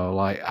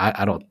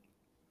don't.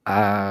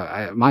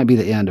 It might be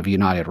the end of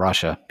United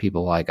Russia.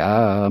 People like,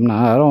 I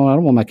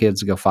don't want my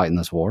kids to go fight in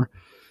this war.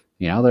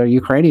 The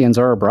Ukrainians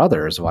are our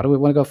brothers. Why do we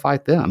want to go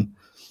fight them?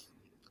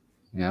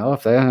 Maybe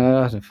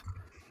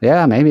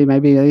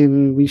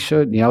we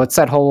should. It's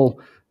that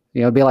whole,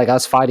 it'd be like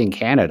us fighting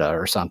Canada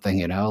or something.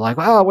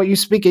 You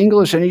speak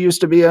English and you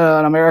used to be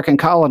an American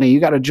colony.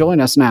 You got to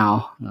join us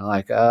now.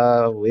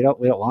 We don't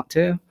want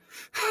to.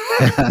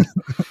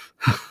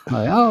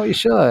 Like, oh, you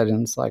should.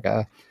 And it's like,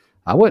 I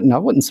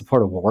wouldn't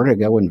support a war to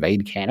go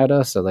invade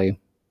Canada. So they,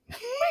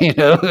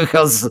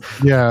 because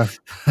yeah.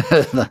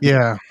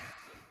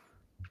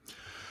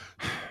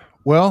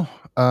 Well,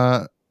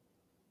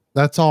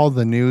 that's all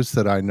the news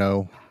that I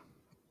know.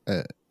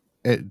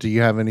 Do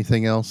you have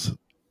anything else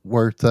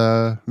worth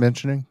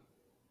mentioning?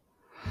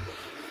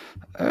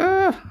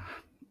 Well,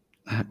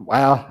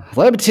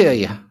 let me tell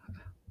you.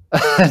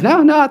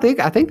 No, I think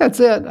that's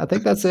it.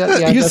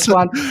 Yeah, you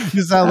sound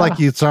like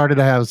you started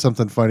to have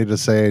something funny to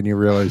say and you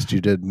realized you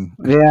didn't.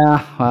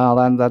 Yeah,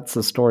 well, that's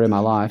the story of my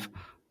life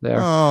there.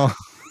 Oh.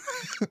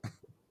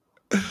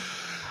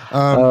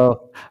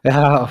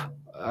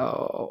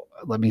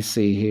 Let me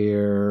see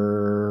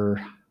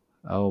here.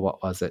 Oh,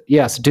 what was it?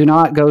 Yes, do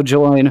not go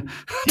join.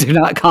 Do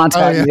not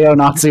contact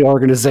neo-Nazi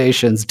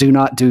organizations. Do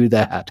not do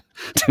that.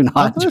 Do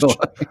not join.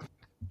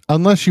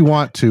 Unless you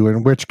want to,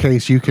 in which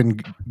case you can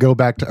go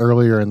back to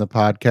earlier in the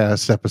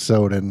podcast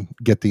episode and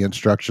get the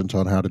instructions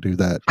on how to do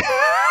that.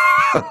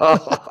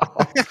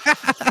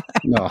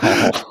 No.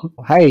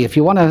 Hey, if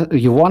you want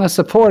to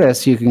support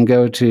us, you can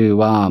go to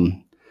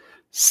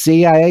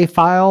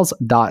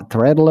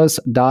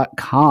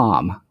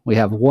ciafiles.threadless.com. We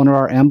have one of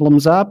our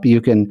emblems up. You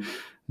can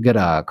get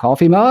a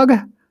coffee mug,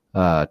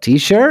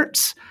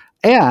 t-shirts,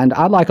 and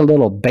I'd like a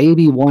little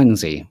baby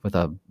onesie with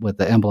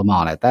the emblem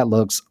on it. That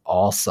looks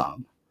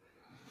awesome.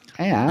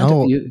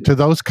 And do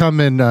those come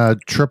in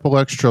triple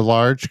extra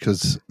large?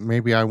 Because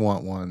maybe I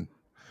want one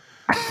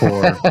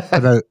for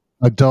an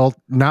adult,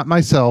 not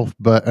myself,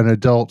 but an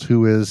adult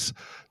who is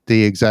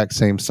the exact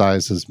same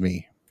size as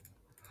me.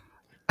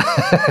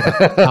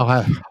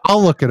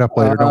 I'll look it up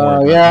later. Don't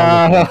worry.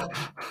 Yeah.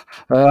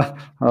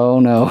 Oh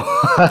no,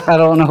 I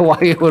don't know why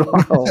you would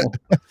want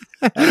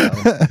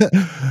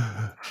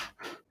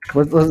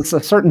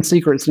to. Certain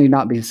secrets need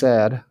not be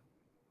said.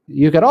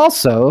 You could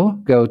also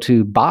go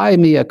to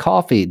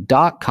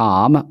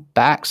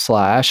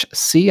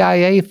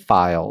buymeacoffee.com/CIA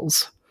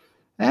files.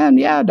 And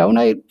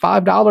donate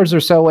 $5 or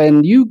so.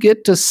 And you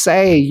get to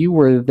say you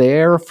were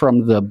there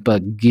from the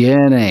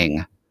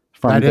beginning.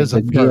 That is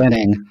a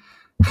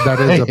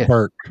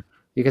perk.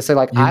 You can say,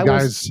 like, I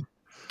was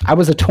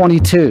a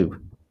 22.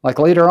 Like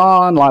later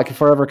on, like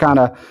if we're ever kind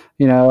of,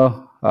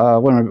 when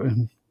we're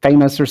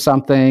famous or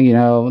something,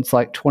 it's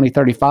like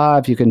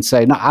 2035, you can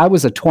say, no, I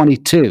was a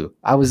 22.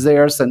 I was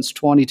there since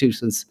 22.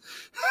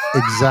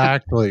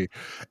 Exactly.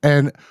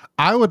 And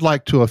I would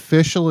like to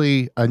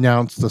officially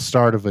announce the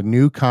start of a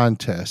new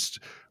contest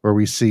where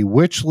we see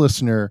which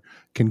listener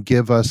can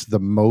give us the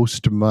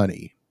most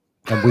money.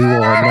 And we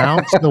will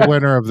announce the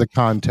winner of the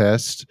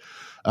contest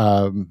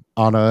on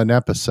an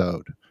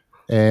episode.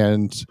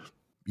 And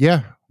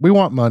we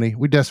want money.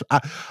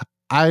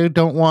 I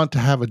don't want to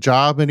have a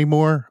job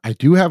anymore. I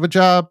do have a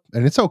job,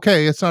 and it's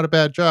okay. It's not a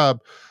bad job,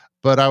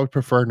 but I would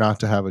prefer not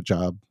to have a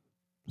job.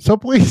 So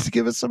please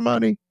give us some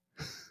money.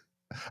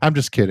 I'm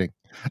just kidding.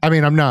 I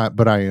mean, I'm not,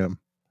 but I am.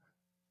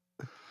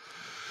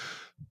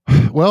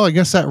 Well, I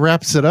guess that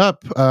wraps it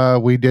up.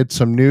 We did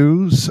some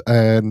news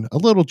and a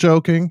little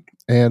joking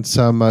and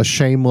some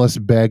shameless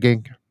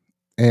begging.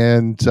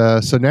 And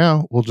so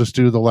now we'll just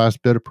do the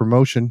last bit of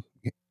promotion.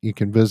 You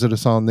can visit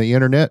us on the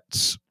internet.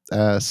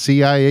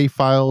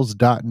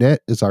 CIAfiles.net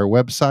is our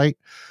website.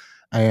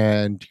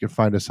 And you can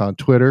find us on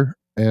Twitter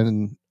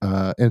and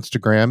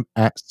Instagram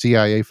at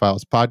CIA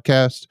Files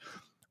Podcast.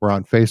 We're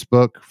on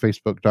Facebook,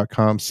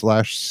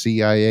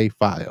 facebook.com/CIA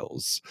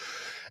Files.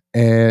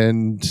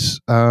 And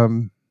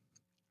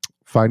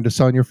find us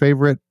on your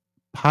favorite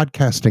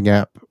podcasting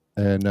app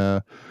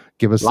and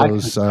give us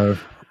those.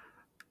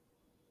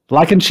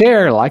 Like and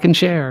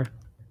share.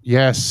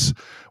 Yes.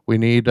 We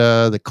need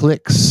the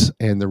clicks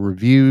and the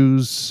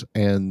reviews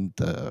and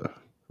the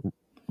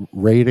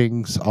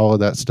ratings. All of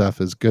that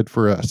stuff is good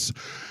for us.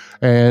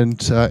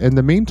 And in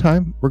the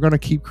meantime, we're going to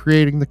keep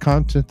creating the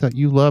content that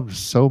you love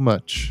so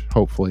much,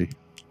 hopefully.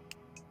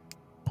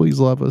 Please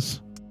love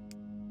us.